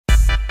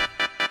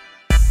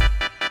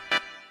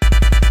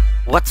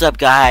What's up,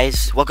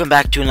 guys? Welcome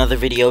back to another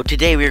video.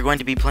 Today we are going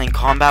to be playing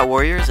Combat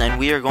Warriors, and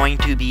we are going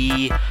to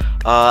be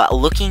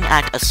looking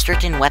at a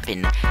certain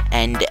weapon.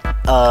 And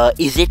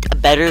is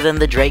it better than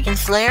the Dragon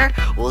Slayer?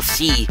 We'll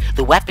see.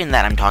 The weapon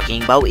that I'm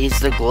talking about is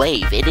the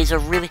glaive. It is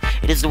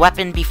the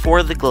weapon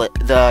before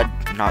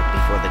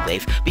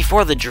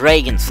before the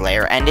Dragon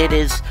Slayer, and it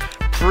is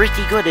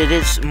pretty good. It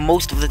is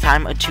most of the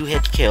time a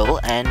 2-hit kill,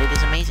 and it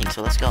is amazing.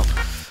 So let's go.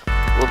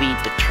 We'll be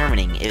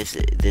determining if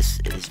this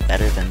is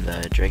better than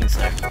the Dragon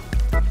Slayer.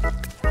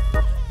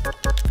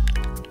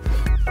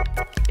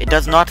 It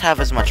does not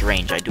have as much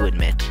range, I do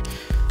admit.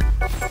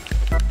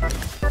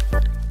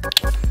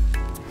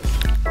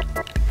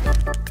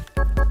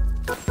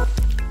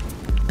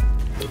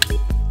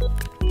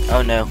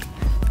 Oh no.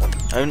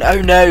 Oh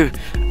no!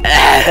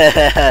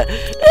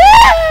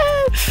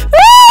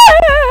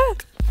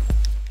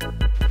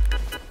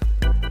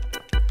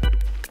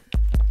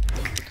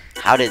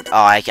 How did...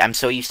 Oh, I'm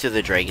so used to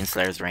the Dragon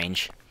Slayer's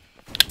range.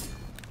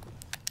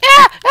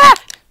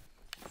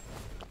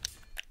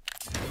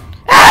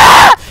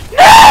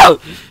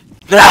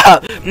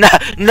 No!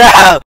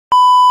 No!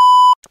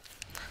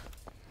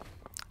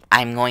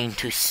 I'm going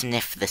to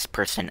sniff this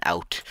person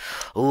out.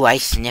 Ooh, I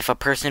sniff a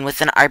person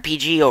with an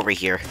RPG over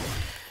here.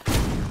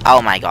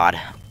 Oh my god.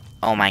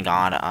 Oh my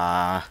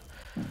god,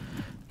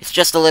 it's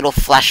just a little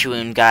flesh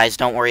wound, guys.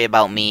 Don't worry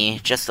about me.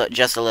 Just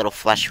a little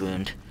flesh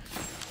wound.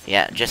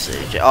 Yeah, just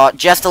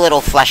a little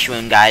flesh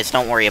wound, guys.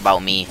 Don't worry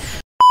about me.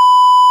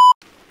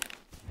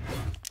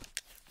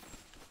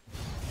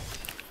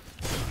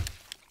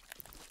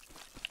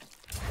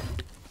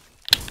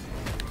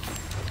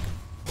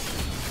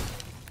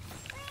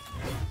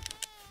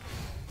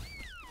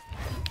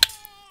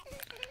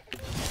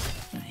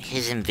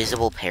 His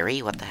invisible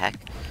parry? What the heck?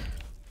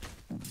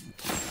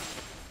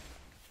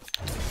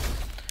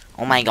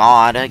 Oh my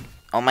god.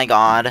 Oh my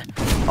god.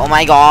 Oh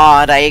my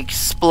god, I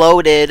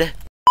exploded.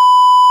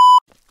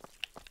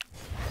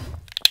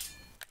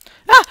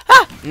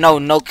 No,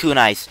 no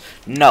kunais.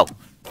 No.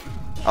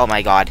 Oh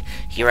my god.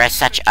 You are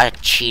such a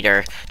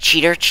cheater.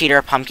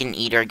 Cheater, pumpkin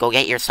eater. Go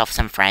get yourself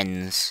some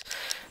friends.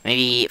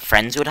 Maybe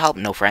friends would help?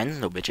 No friends?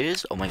 No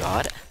bitches? Oh my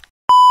god.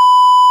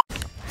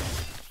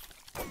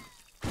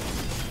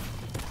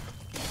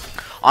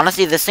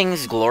 Honestly, this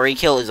thing's glory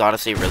kill is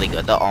honestly really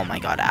good though. Oh my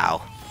god,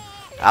 ow.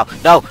 Ow.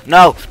 No,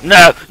 no,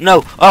 no,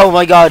 no. Oh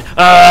my god.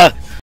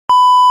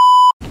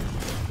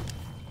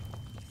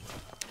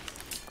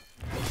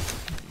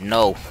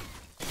 No.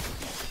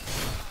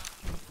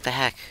 What the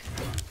heck?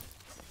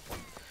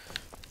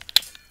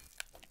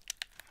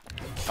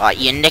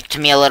 You nicked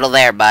me a little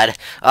there, bud.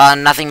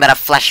 Nothing but a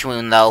flesh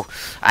wound, though.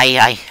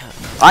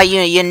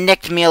 You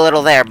nicked me a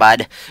little there,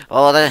 bud.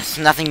 Oh, that's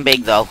nothing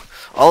big, though.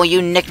 Oh,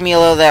 you nicked me a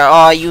little there.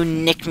 Oh, you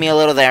nicked me a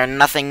little there.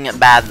 Nothing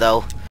bad,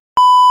 though.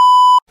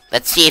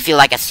 Let's see if you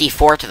like a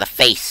C4 to the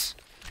face.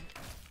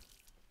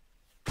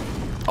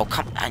 Oh,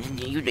 come on.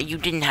 You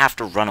didn't have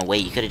to run away.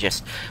 You could have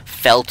just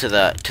fell to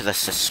the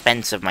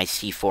suspense of my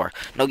C4.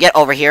 No, get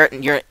over here.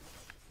 You're...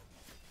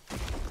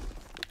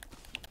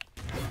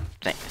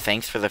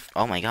 Thanks for the...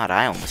 Oh my god,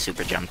 I almost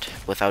super jumped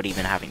without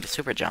even having to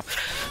super jump.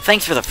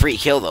 Thanks for the free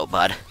kill, though,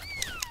 bud.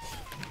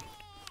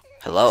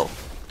 Hello.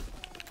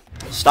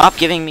 Stop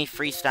giving me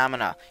free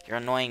stamina. You're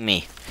annoying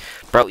me.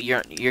 Bro,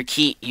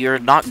 you're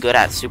not good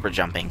at super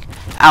jumping.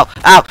 Ow!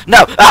 Ow!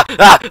 No!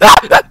 No!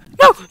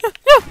 No!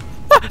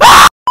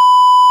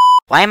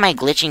 Why am I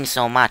glitching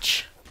so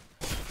much?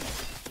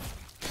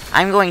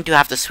 I'm going to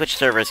have to switch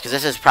servers, because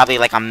this is probably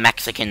like a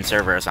Mexican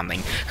server or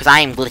something. Because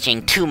I am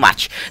glitching too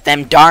much.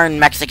 Them darn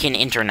Mexican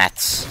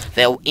internets.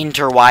 The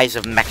interwise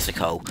of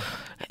Mexico.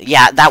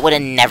 Yeah, that would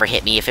have never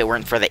hit me if it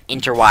weren't for the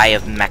interwise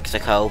of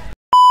Mexico.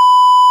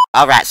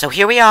 Alright, so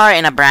here we are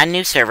in a brand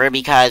new server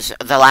because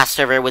the last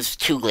server was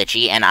too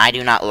glitchy, and I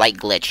do not like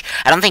glitch.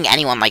 I don't think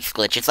anyone likes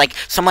glitch. It's like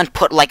someone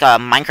put like a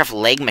Minecraft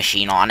leg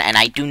machine on, and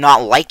I do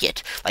not like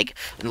it. Like,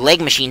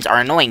 leg machines are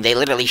annoying. They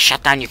literally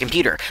shut down your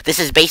computer. This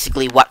is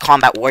basically what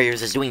Combat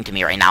Warriors is doing to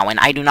me right now, and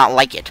I do not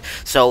like it.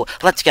 So,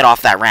 let's get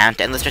off that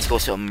rant, and let's just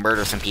go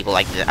murder some people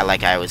like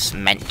I was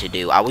meant to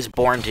do. I was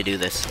born to do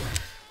this.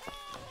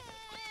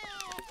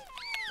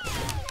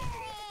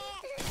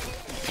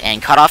 And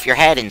cut off your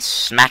head and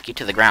smack you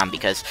to the ground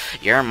because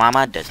your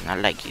mama does not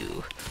like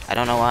you. I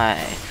don't know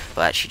why,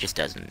 but she just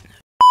doesn't.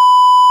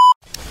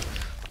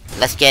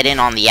 Let's get in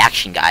on the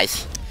action,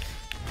 guys.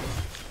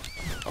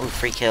 Oh,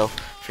 free kill,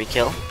 free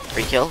kill,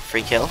 free kill,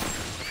 free kill,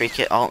 free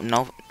kill. Oh,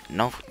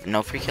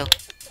 no free kill.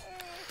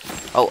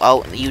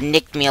 Oh, you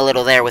nicked me a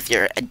little there with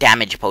your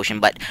damage potion,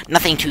 but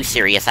nothing too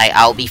serious.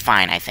 I'll be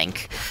fine, I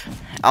think.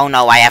 Oh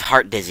no, I have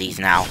heart disease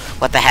now.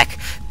 What the heck?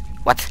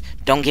 What?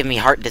 Don't give me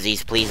heart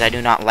disease, please. I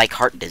do not like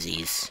heart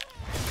disease.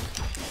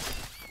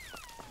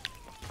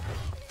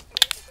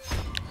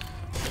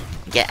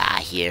 Get out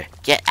of here.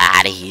 Get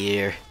out of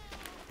here.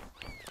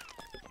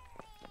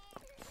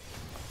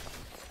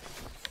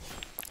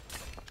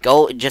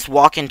 Go, just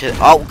walk into...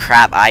 Oh,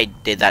 crap. I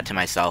did that to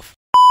myself.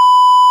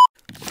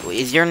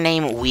 Is your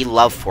name We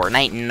Love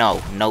Fortnite?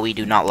 No. No, we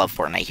do not love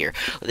Fortnite here.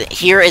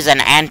 Here is an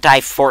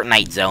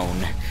anti-Fortnite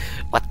zone.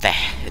 What the?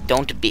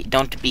 Don't be,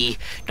 nerd.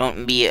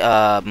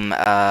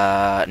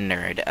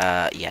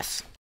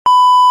 Yes.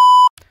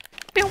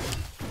 Pew.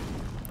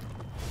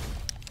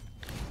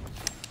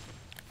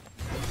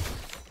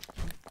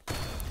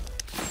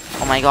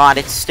 Oh my god,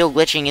 it's still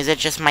glitching. Is it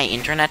just my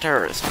internet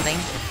or something?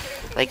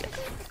 Like,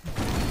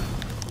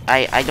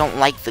 I don't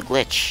like the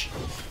glitch.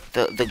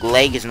 The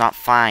lag is not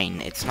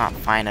fine. It's not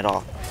fine at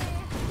all.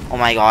 Oh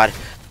my god.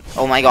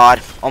 Oh my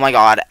god. Oh my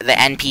god. The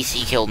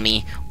NPC killed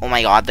me. Oh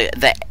my god.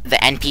 The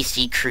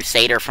NPC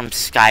Crusader from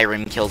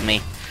Skyrim killed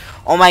me.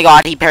 Oh my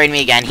god, he parried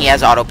me again. He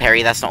has auto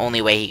parry. That's the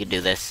only way he could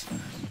do this.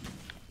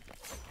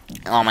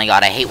 Oh my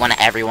god, I hate when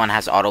everyone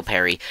has auto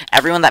parry.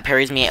 Everyone that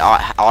parries me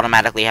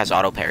automatically has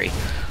auto parry.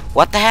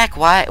 What the heck?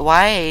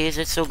 Why is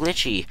it so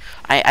glitchy?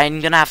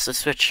 I'm gonna have to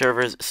switch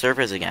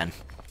servers again.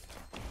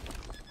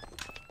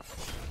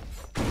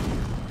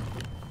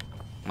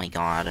 Oh my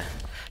god.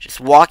 Just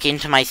walk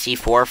into my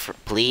C4,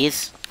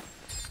 please.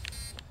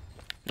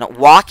 No,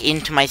 walk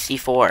into my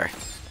C4.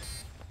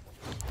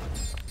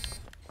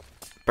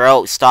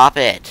 Bro, stop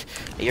it.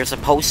 You're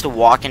supposed to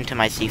walk into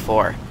my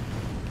C4.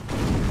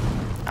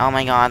 Oh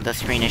my god, the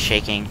screen is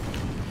shaking.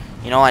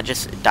 You know what?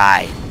 Just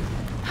die.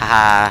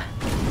 Haha.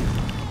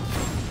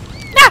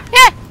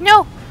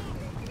 No!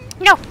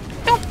 No!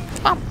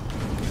 No!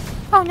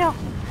 Oh no!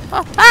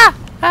 Oh,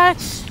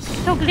 it's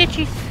so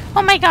glitchy.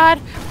 Oh my god!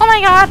 Oh my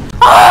god!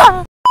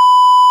 Oh!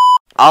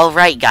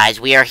 Alright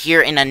guys, we are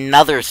here in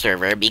another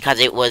server because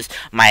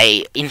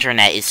my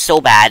internet is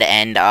so bad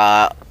and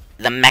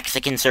the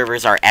Mexican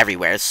servers are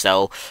everywhere,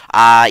 so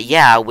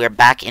yeah, we're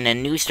back in a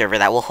new server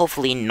that will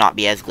hopefully not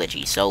be as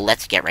glitchy, so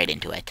let's get right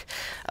into it.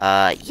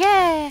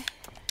 Yeah!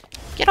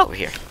 Get over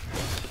here.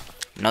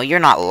 No, you're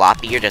not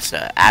Loppy, you're just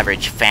an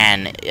average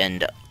fan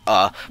and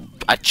a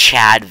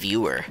Chad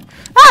viewer.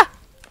 Ah!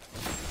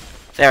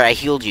 There, I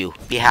healed you.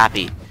 Be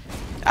happy.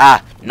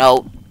 Ah,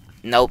 no.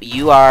 Nope,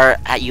 you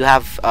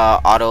have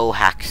auto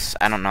hacks.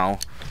 I don't know.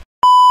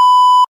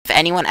 If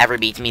anyone ever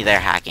beats me,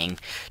 they're hacking.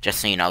 Just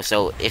so you know.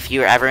 So if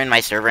you're ever in my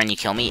server and you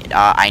kill me,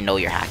 I know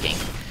you're hacking.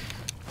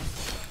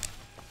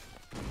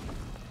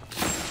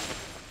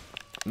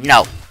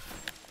 No.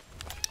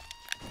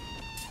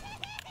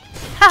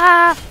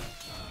 Haha.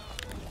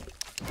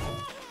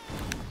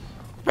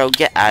 Bro,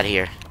 get out of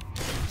here.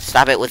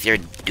 Stop it with your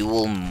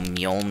dual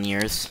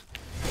Mjolnirs.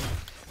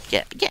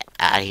 Get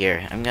out of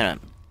here. I'm gonna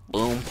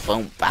boom,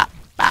 boom, bop,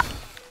 bop.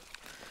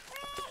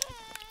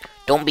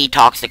 Don't be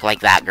toxic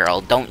like that,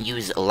 girl. Don't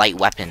use light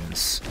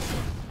weapons.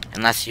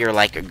 Unless you're,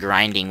 like,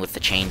 grinding with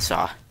the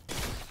chainsaw.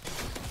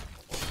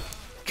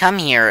 Come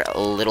here,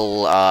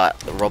 little,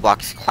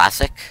 Roblox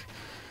classic.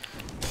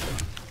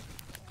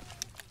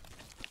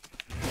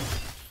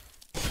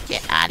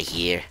 Get out of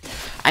here.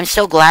 I'm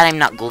so glad I'm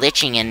not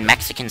glitching in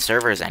Mexican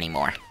servers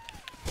anymore.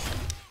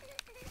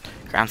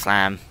 Ground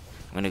slam.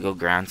 I'm gonna go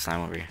ground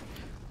slam over here.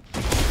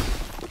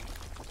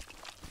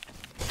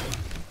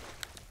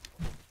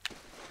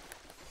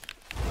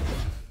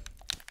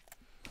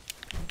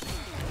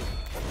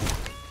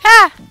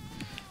 Ha!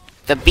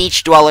 The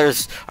beach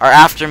dwellers are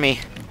after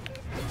me.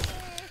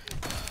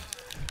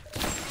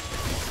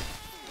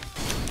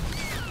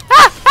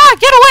 Ah!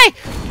 Get away!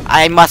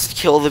 I must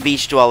kill the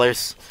beach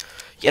dwellers.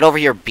 Get over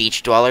here,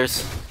 beach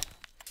dwellers.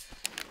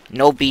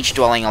 No beach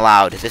dwelling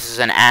allowed. This is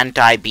an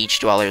anti-beach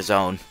dweller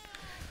zone.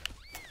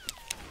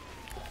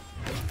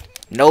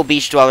 No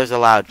beach dwellers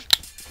allowed.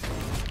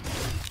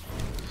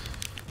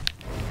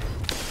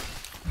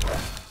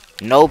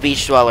 No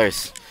beach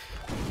dwellers.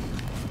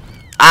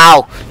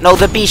 Ow! No,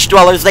 the beach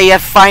dwellers, they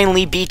have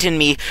finally beaten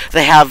me.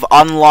 They have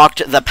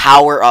unlocked the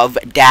power of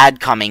Dad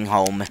coming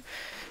home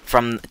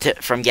from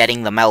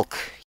getting the milk.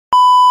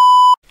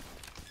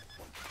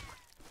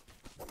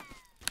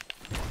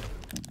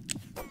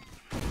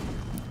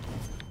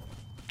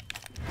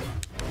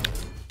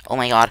 Oh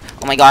my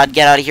god,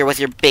 get out of here with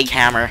your big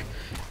hammer.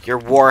 Your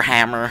war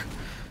hammer.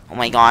 Oh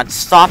my god,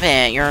 stop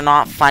it, you're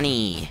not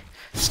funny.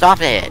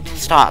 Stop it,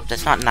 stop,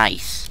 that's not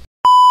nice.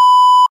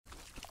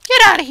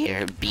 Get out of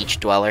here, beach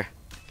dweller.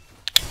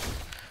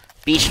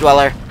 Beach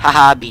dweller,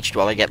 haha, beach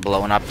dweller, get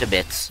blown up to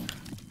bits.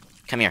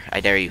 Come here, I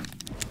dare you.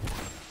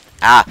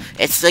 Ah,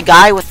 it's the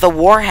guy with the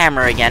war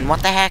hammer again,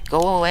 what the heck, go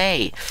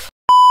away.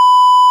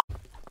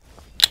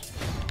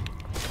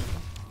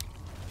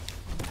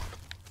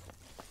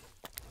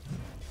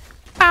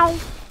 Ow.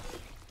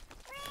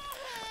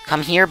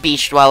 Come here,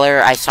 beach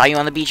dweller. I saw you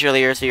on the beach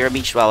earlier, so you're a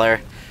beach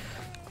dweller.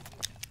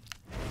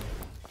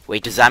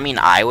 Wait, does that mean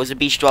I was a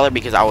beach dweller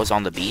because I was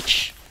on the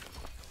beach?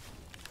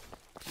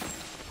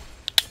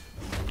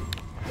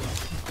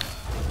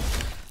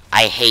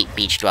 I hate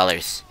beach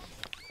dwellers.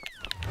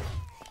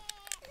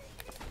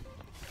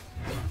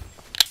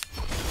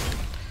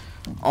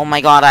 Oh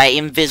my god, I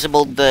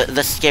invisibled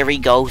the scary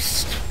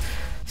ghost.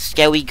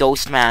 Scary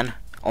ghost man.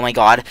 Oh my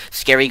god,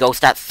 scary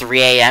ghost at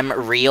 3 AM,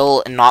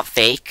 real, not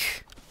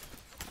fake.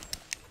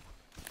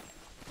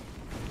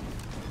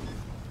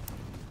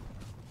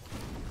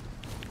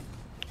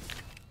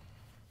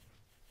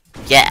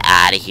 Get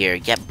out of here.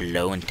 Get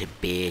blown to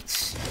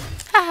bits.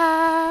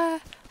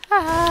 Not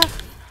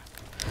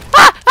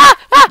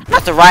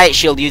the riot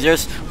shield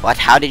users. What?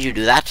 How did you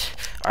do that?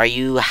 Are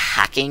you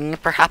hacking,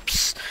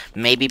 perhaps?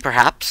 Maybe,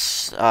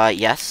 perhaps?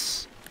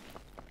 Yes.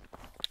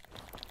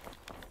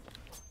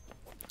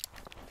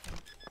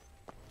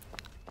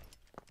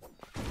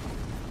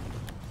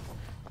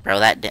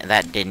 Bro,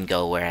 that didn't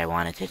go where I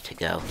wanted it to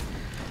go.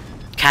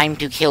 Time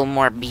to kill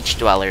more beach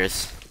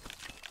dwellers.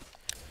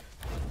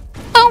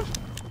 Boom!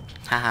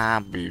 Haha,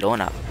 blown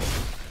up.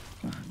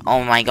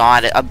 Oh my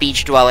god, a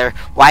beach dweller.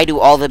 Why do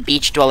all the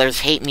beach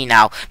dwellers hate me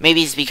now?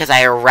 Maybe it's because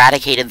I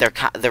eradicated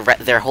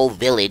their whole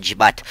village,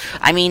 but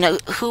I mean,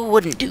 who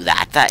wouldn't do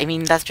that? I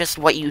mean, that's just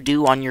what you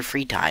do on your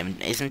free time.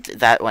 Isn't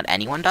that what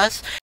anyone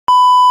does?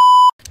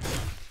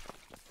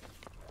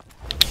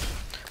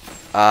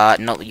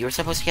 No, you were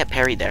supposed to get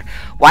parried there.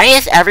 Why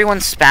is everyone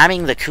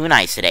spamming the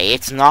kunais today?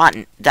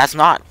 That's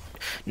not,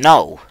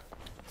 no.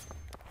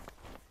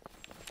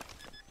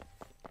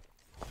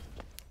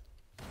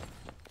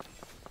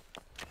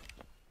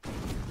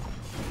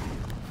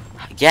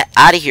 Get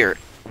out of here,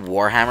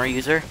 Warhammer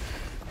user.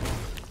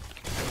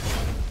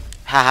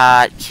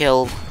 Haha,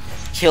 killed,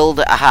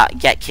 aha,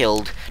 get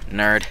killed,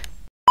 nerd.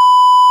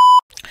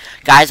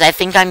 Guys, I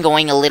think I'm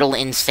going a little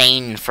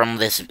insane from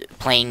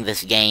playing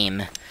this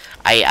game.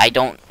 I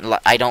don't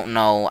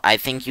know. I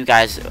think you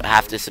guys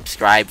have to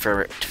subscribe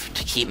to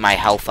keep my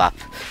health up,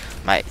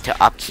 to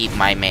upkeep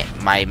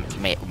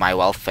my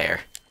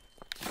welfare.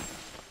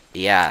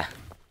 Yeah.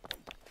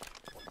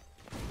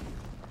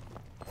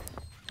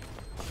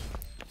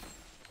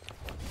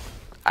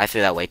 I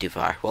threw that way too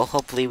far. Well,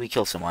 hopefully we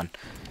kill someone.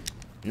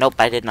 Nope,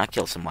 I did not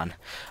kill someone.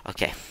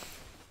 Okay.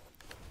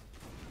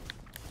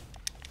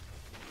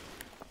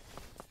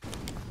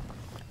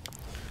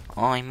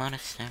 Oh, I'm out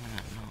of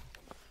stamina. No.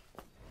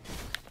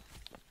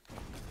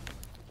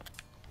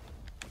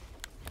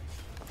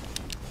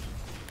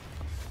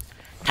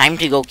 Time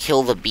to go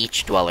kill the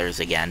beach dwellers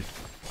again.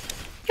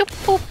 Yoop,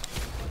 boop.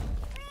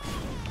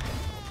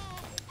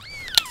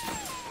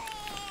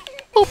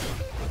 Boop,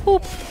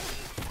 boop.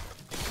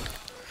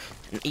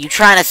 You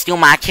trying to steal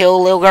my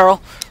kill, little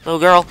girl? Little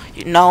girl,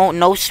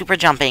 no super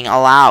jumping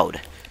allowed.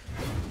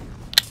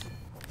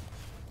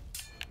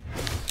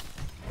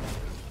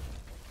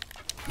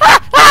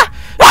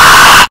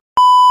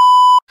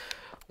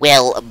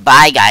 Well,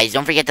 bye guys.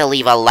 Don't forget to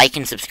leave a like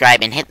and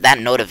subscribe and hit that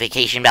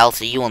notification bell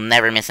so you will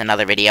never miss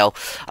another video.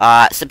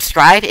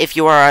 Subscribe if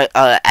you are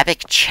a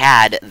epic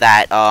Chad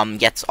that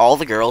gets all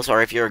the girls,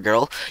 or if you're a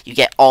girl, you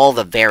get all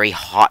the very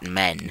hot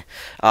men.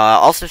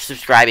 Also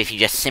subscribe if you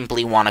just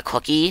simply want a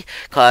cookie,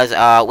 because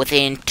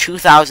within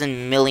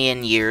 2,000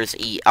 million years,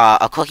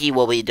 a cookie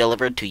will be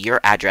delivered to your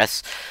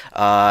address.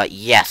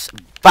 Yes.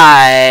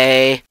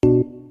 Bye!